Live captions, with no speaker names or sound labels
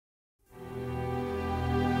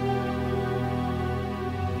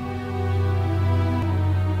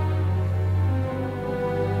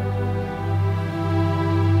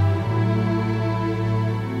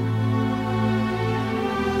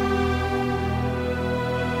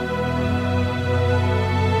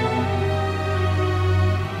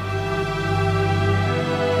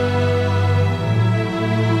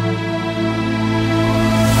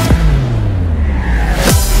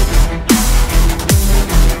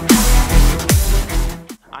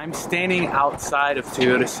I'm standing outside of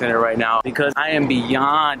Toyota Center right now because I am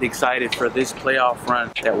beyond excited for this playoff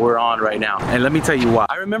run that we're on right now. And let me tell you why.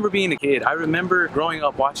 I remember being a kid. I remember growing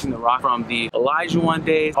up watching The Rock from the Elijah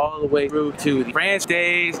days all the way through to the France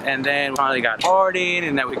days, and then finally got Harden,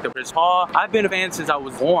 and then we picked up Chris Paul. I've been a fan since I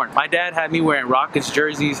was born. My dad had me wearing Rockets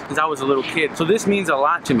jerseys since I was a little kid, so this means a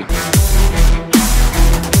lot to me.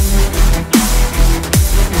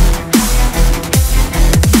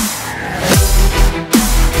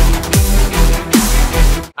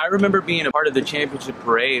 I remember being a part of the championship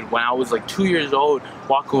parade when I was like 2 years old,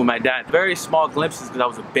 walking with my dad. Very small glimpses because I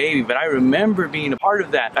was a baby, but I remember being a part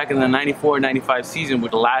of that back in the 94-95 season,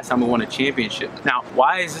 with the last time we won a championship. Now,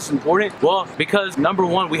 why is this important? Well, because number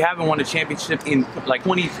one, we haven't won a championship in like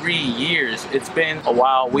 23 years. It's been a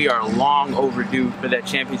while. We are long overdue for that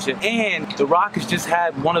championship. And the Rockets just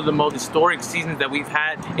had one of the most historic seasons that we've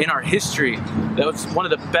had in our history. That was one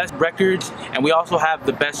of the best records, and we also have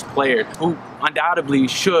the best player who undoubtedly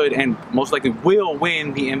should and most likely will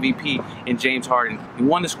win the MVP in James Harden. He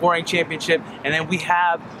won the scoring championship, and then we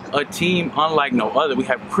have a team unlike no other. We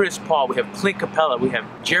have Chris Paul, we have Clint Capella, we have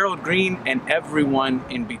Gerald Green, and everyone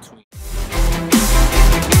in between.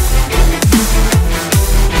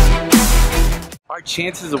 Our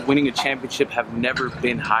chances of winning a championship have never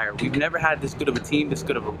been higher. We've never had this good of a team, this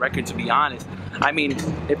good of a record, to be honest. I mean,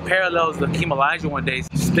 it parallels the Hakeem Olajuwon days.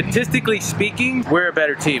 Statistically speaking, we're a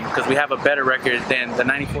better team because we have a better record than the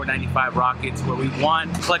 94-95 Rockets, where we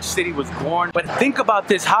won. Clutch City was born. But think about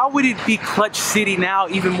this. How would it be Clutch City now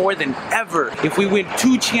even more than ever if we win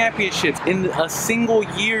 2 championships in a single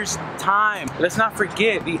year's time? Let's not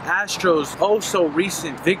forget the Astros' oh-so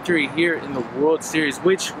recent victory here in the World Series,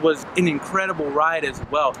 which was an incredible ride as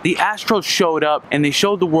well. The Astros showed up and they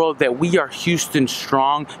showed the world that we are Houston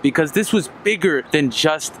strong, because this was bigger than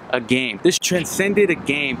just a game. This transcended a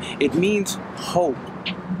game. It means hope.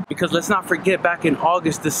 Because let's not forget, back in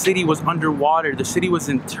August, the city was underwater. The city was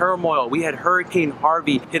in turmoil. We had Hurricane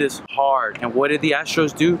Harvey hit us hard. And what did the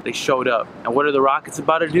Astros do? They showed up. And what are the Rockets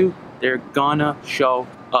about to do? They're gonna show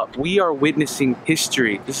up. We are witnessing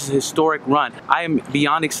history. This is a historic run. I am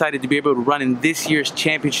beyond excited to be able to run in this year's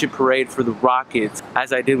championship parade for the Rockets,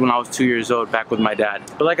 as I did when I was 2 years old back with my dad.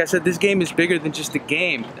 But like I said, this game is bigger than just a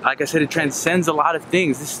game. Like I said, it transcends a lot of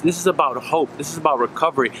things. This is about hope. This is about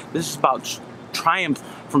recovery. This is about triumph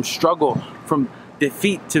from struggle, from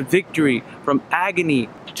defeat to victory, from agony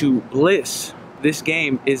to bliss. This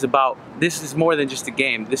game is about, this is more than just a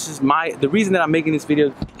game. This is the reason that I'm making this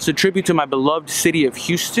video is a tribute to my beloved city of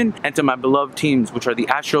Houston and to my beloved teams, which are the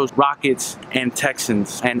Astros, Rockets, and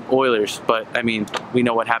Texans, and Oilers. But I mean, we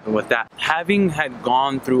know what happened with that. Having had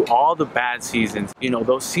gone through all the bad seasons, you know,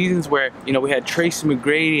 those seasons where, you know, we had Tracy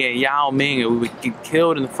McGrady and Yao Ming and we would get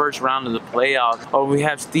killed in the first round of the playoffs, or we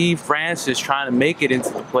have Steve Francis trying to make it into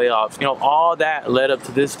the playoffs. You know, all that led up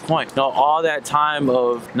to this point. You know, all that time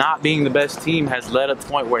of not being the best team has led up to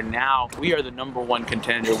the point where now we are the #1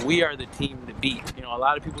 contender. We are the team to beat. You know, a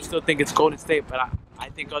lot of people still think it's Golden State, but I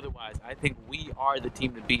think otherwise. I think we are the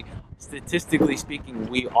team to beat. Statistically speaking,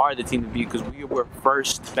 we are the team to beat because we were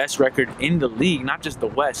first best record in the league, not just the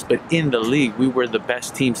West, but in the league. We were the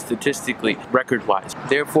best team statistically, record-wise.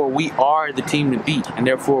 Therefore, we are the team to beat, and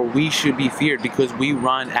therefore we should be feared because we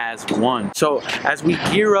run as one. So as we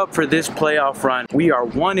gear up for this playoff run, we are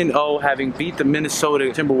 1-0, having beat the Minnesota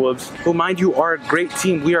Timberwolves, who, mind you, are a great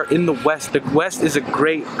team. We are in the West. The West is a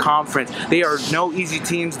great conference. There are no easy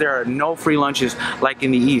teams. There are no free lunches like in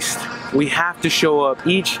the East. We have to show up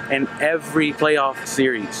each and every playoff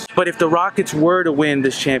series. But if the Rockets were to win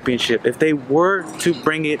this championship, if they were to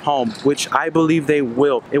bring it home, which I believe they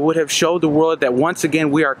will, it would have showed the world that once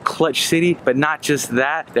again we are Clutch City, but not just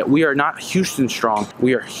that we are not Houston strong,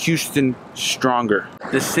 we are Houston stronger.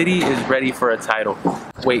 The city is ready for a title.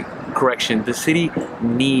 Wait, correction, the city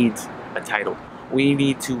needs a title. We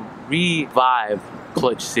need to revive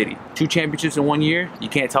Clutch City. 2 championships in 1 year? You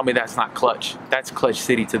can't tell me that's not clutch. That's Clutch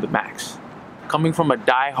City to the max. Coming from a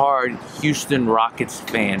die-hard Houston Rockets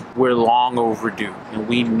fan, we're long overdue, and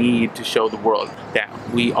we need to show the world that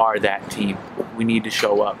we are that team. We need to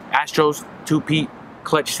show up. Astros, 2-peat,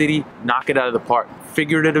 Clutch City, knock it out of the park.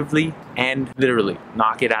 Figuratively and literally,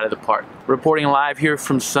 knock it out of the park. Reporting live here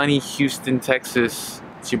from sunny Houston, Texas,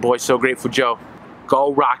 it's your boy So Grateful Joe.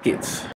 Go Rockets!